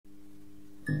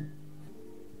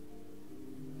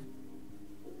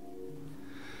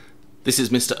This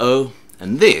is Mr. O,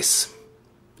 and this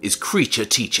is Creature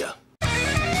Teacher.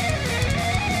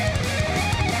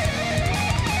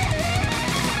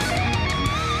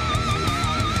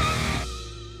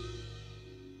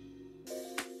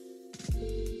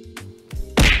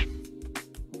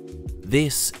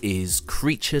 This is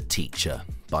Creature Teacher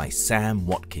by Sam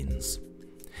Watkins.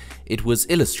 It was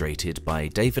illustrated by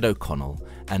David O'Connell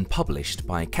and published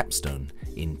by Capstone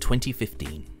in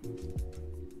 2015.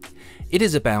 It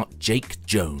is about Jake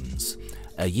Jones,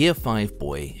 a Year 5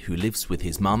 boy who lives with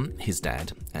his mum, his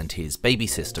dad, and his baby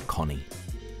sister Connie.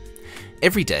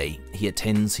 Every day he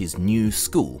attends his new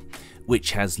school,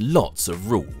 which has lots of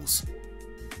rules.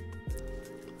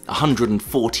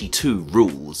 142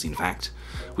 rules, in fact,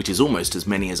 which is almost as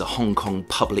many as a Hong Kong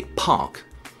public park.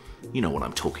 You know what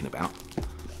I'm talking about.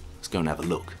 Let's go and have a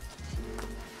look.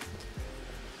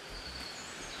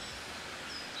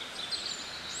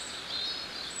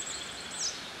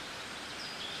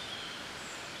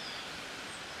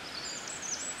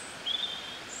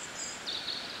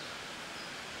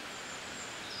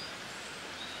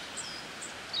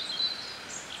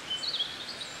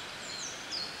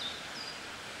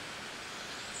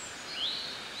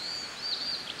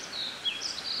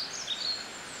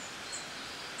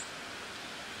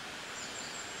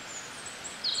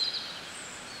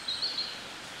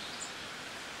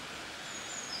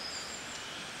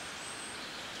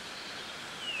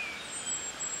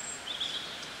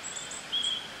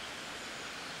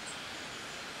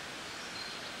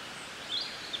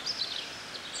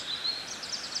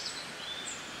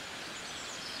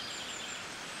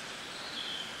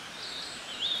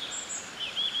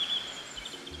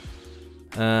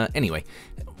 Anyway,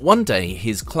 one day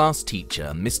his class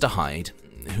teacher, Mr. Hyde,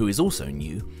 who is also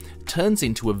new, turns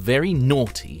into a very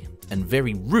naughty and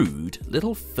very rude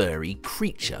little furry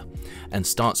creature and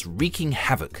starts wreaking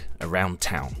havoc around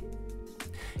town.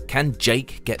 Can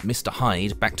Jake get Mr.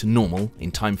 Hyde back to normal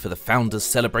in time for the Founders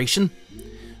celebration?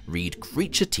 Read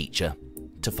Creature Teacher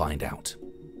to find out.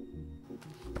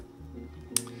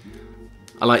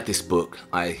 I like this book.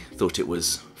 I thought it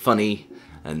was funny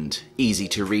and easy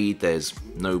to read. There's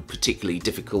no particularly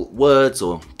difficult words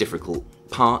or difficult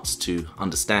parts to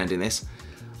understand in this.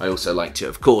 I also liked it,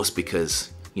 of course,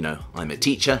 because, you know, I'm a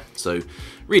teacher, so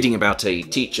reading about a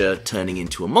teacher turning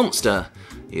into a monster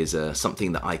is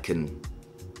something that I can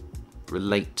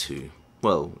relate to.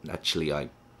 Well, actually, I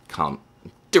can't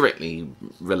directly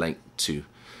relate to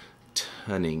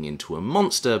turning into a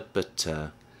monster, but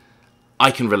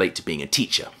I can relate to being a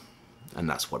teacher, and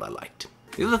that's what I liked.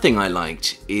 The other thing I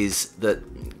liked is that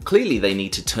clearly they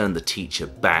need to turn the teacher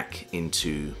back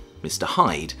into Mr.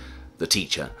 Hyde, the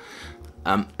teacher,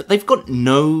 but they've got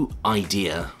no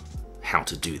idea how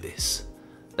to do this.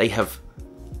 They have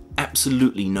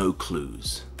absolutely no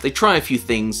clues. They try a few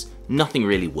things, nothing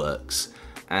really works,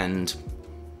 and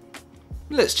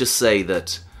let's just say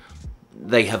that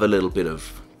they have a little bit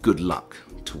of good luck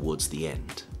towards the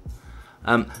end.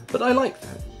 But I like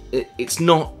that. It's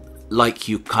not like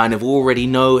you kind of already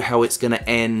know how it's going to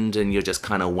end and you're just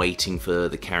kind of waiting for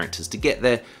the characters to get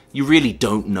there. You really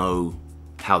don't know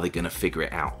how they're going to figure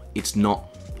it out. It's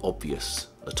not obvious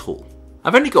at all.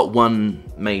 I've only got one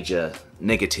major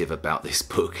negative about this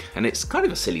book, and it's kind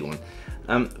of a silly one.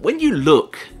 When you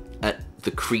look at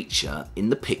the creature in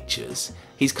the pictures,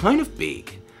 he's kind of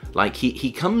big. Like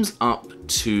he comes up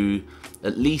to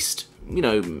at least, you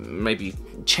know, maybe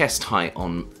chest height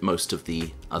on most of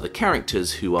the other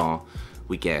characters who are,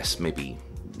 we guess, maybe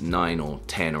 9 or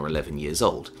 10 or 11 years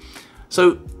old.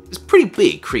 So it's a pretty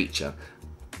big creature.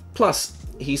 Plus,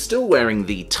 he's still wearing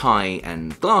the tie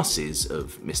and glasses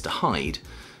of Mr. Hyde.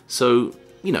 So,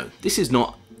 you know, this is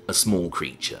not a small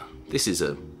creature. This is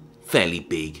a fairly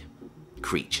big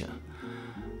creature.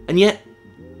 And yet,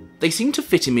 they seem to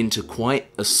fit him into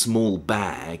quite a small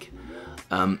bag.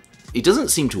 He doesn't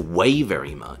seem to weigh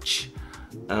very much.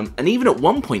 And even at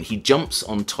one point he jumps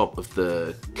on top of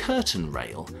the curtain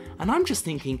rail, and I'm just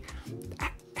thinking,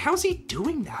 how's he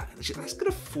doing that? That's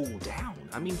gonna fall down.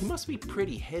 I mean, he must be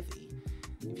pretty heavy.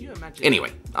 If you imagine.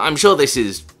 Anyway, I'm sure this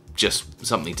is just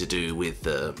something to do with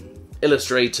the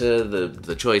illustrator,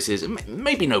 the choices.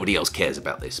 Maybe nobody else cares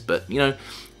about this, but you know,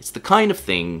 it's the kind of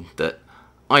thing that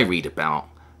I read about,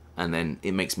 and then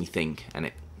it makes me think, and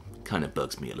it kind of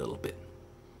bugs me a little bit.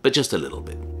 But just a little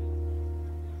bit.